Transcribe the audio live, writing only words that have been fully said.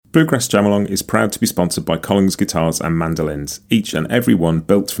Bluegrass Jamalong is proud to be sponsored by Collings Guitars and Mandolins, each and every one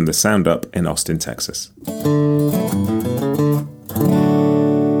built from the sound up in Austin, Texas.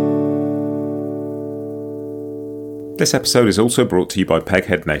 This episode is also brought to you by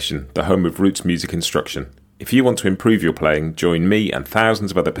Peghead Nation, the home of roots music instruction. If you want to improve your playing, join me and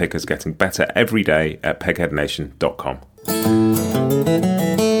thousands of other pickers getting better every day at pegheadnation.com.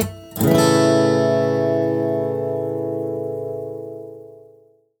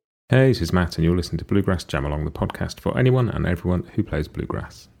 Hey, this is Matt and you're listening to Bluegrass Jamalong, the podcast for anyone and everyone who plays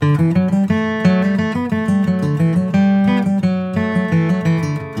bluegrass.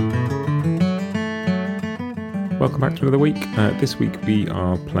 Welcome back to another week. This week we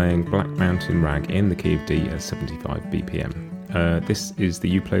are playing Black Mountain Rag in the key of D at 75 BPM. This is the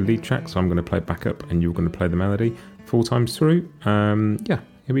You Play lead track, so I'm going to play backup and you're going to play the melody 4 times through. Here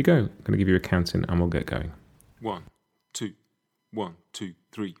we go. I'm going to give you a counting and we'll get going. 1, 2, 1, 2,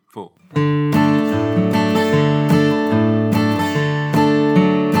 3, 4.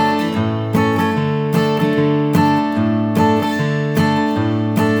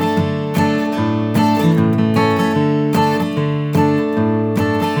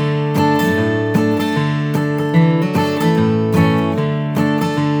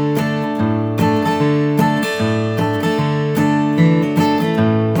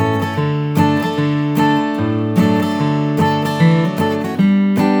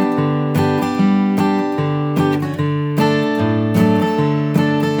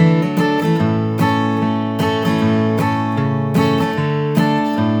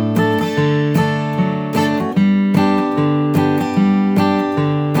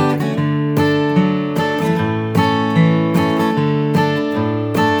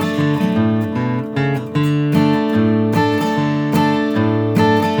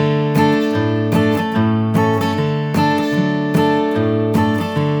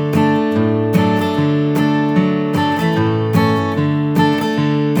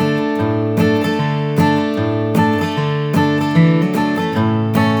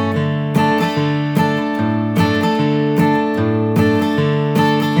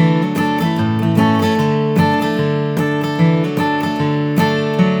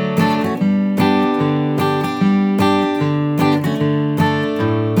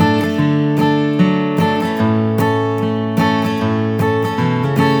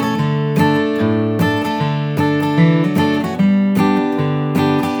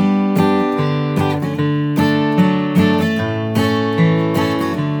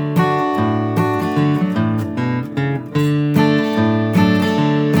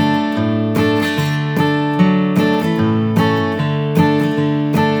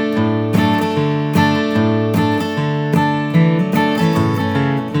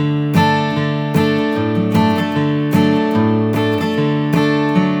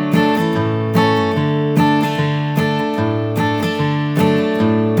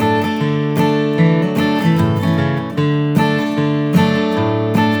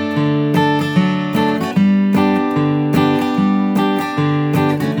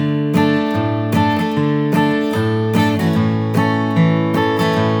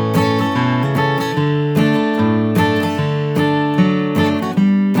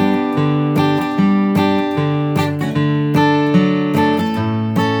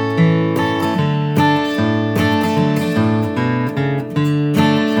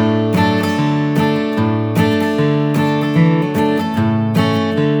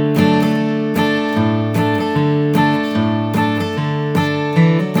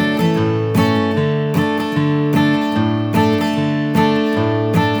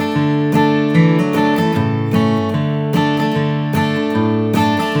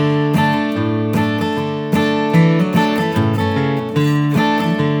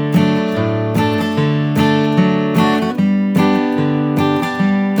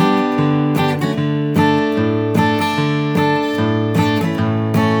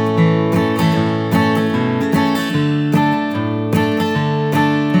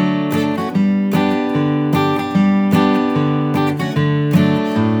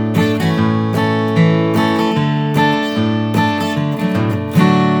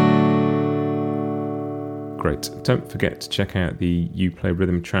 Don't forget to check out the You Play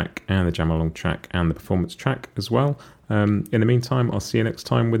rhythm track and the Jamalong track and the performance track as well. In the meantime, I'll see you next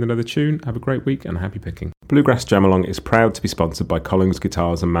time with another tune. Have a great week and happy picking. Bluegrass Jamalong is proud to be sponsored by Collings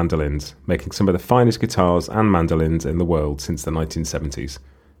Guitars and Mandolins, making some of the finest guitars and mandolins in the world since the 1970s.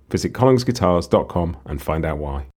 Visit collingsguitars.com and find out why.